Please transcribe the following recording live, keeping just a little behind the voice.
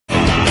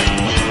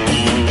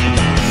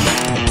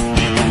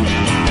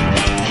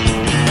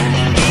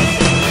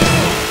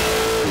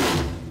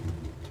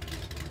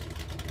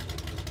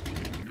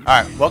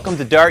Alright, welcome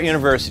to Dart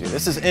University.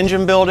 This is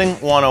Engine Building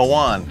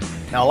 101.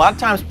 Now a lot of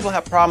times people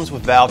have problems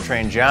with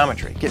Valvetrain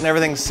geometry, getting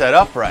everything set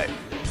up right.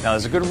 Now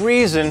there's a good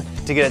reason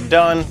to get it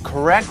done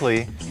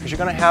correctly because you're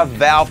going to have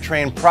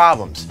Valvetrain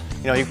problems.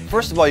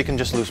 First of all, you can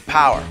just lose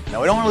power.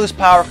 Now we don't want to lose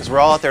power because we're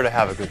all out there to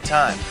have a good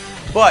time.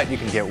 But you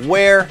can get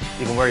wear,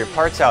 you can wear your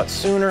parts out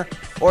sooner,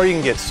 or you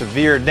can get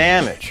severe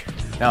damage.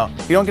 Now,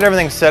 if you don't get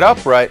everything set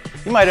up right,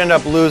 you might end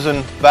up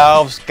losing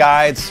valves,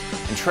 guides,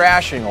 and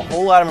trashing a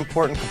whole lot of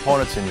important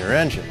components in your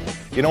engine.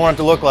 You don't want it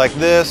to look like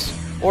this,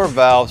 or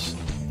valves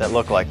that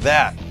look like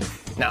that.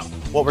 Now,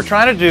 what we're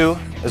trying to do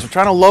is we're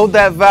trying to load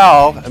that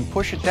valve and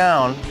push it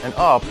down and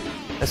up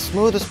as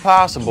smooth as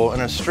possible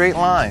in a straight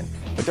line.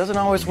 It doesn't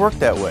always work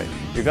that way.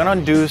 You're going to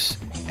induce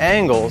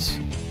angles,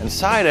 and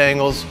side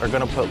angles are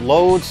going to put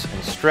loads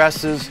and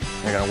stresses,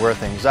 and they're going to wear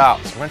things out.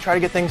 So we're going to try to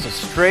get things as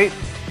straight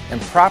and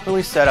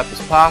properly set up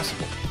as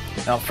possible.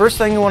 Now, first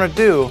thing you want to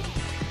do,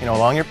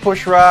 along your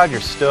push rod,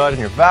 your stud, and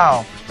your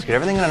valve, is get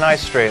everything in a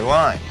nice straight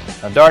line.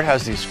 Now, Dart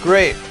has these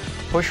great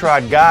push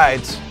rod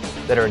guides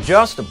that are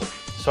adjustable,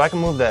 so I can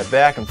move that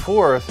back and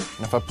forth.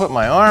 And if I put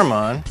my arm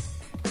on,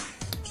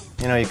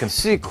 you can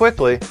see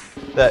quickly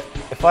that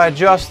if I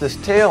adjust this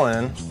tail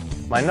in,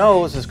 my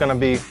nose is going to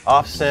be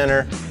off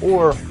center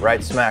or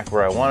right smack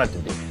where I want it to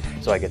be.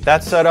 So I get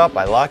that set up,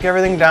 I lock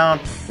everything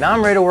down. Now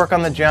I'm ready to work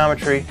on the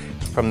geometry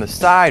from the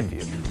side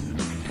view.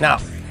 Now,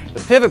 the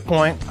pivot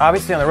point,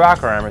 obviously on the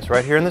rocker arm, is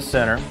right here in the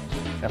center.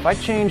 And if I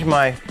change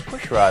my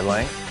push rod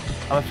length,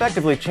 I'm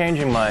effectively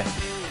changing my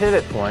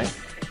pivot point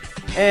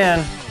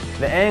and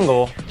the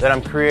angle that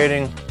I'm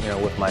creating,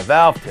 with my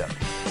valve tip.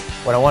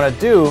 What I want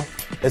to do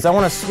is I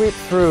want to sweep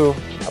through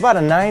about a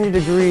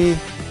 90-degree,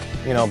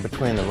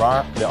 between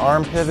the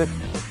arm pivot.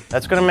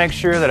 That's going to make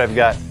sure that I've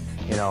got,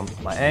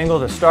 my angle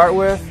to start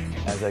with.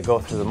 As I go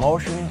through the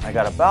motion, I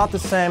got about the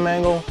same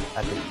angle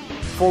at the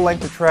full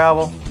length of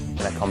travel,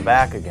 and I come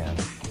back again.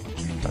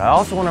 But I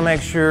also want to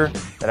make sure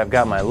that I've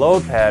got my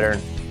load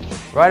pattern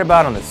right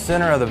about on the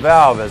center of the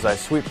valve as I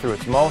sweep through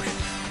its motion.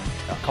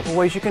 Now, a couple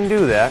ways you can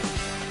do that.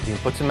 You can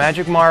put some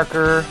magic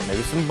marker,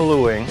 maybe some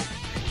bluing,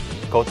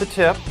 coat the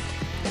tip.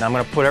 Now I'm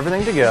going to put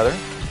everything together,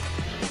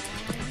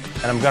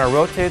 and I'm going to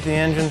rotate the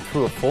engine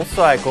through a full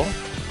cycle,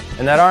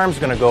 and that arm's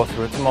going to go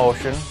through its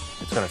motion.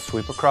 It's going to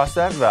sweep across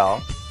that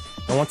valve,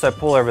 and once I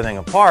pull everything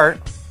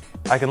apart,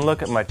 I can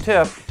look at my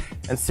tip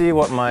and see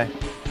what my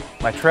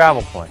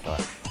travel points are.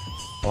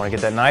 I want to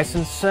get that nice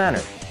and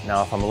centered.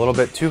 Now if I'm a little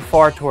bit too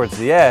far towards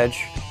the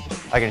edge,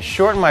 I can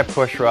shorten my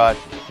push rod,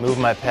 move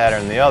my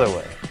pattern the other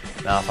way.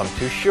 Now if I'm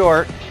too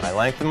short, I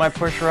lengthen my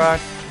push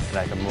rod and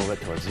I can move it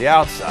towards the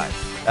outside.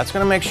 That's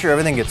going to make sure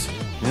everything gets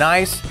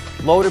nice,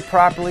 loaded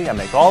properly. I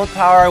make all the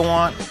power I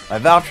want. My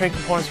Valvetrain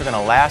components are going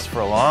to last for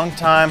a long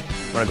time.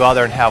 I'm going to go out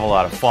there and have a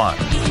lot of fun.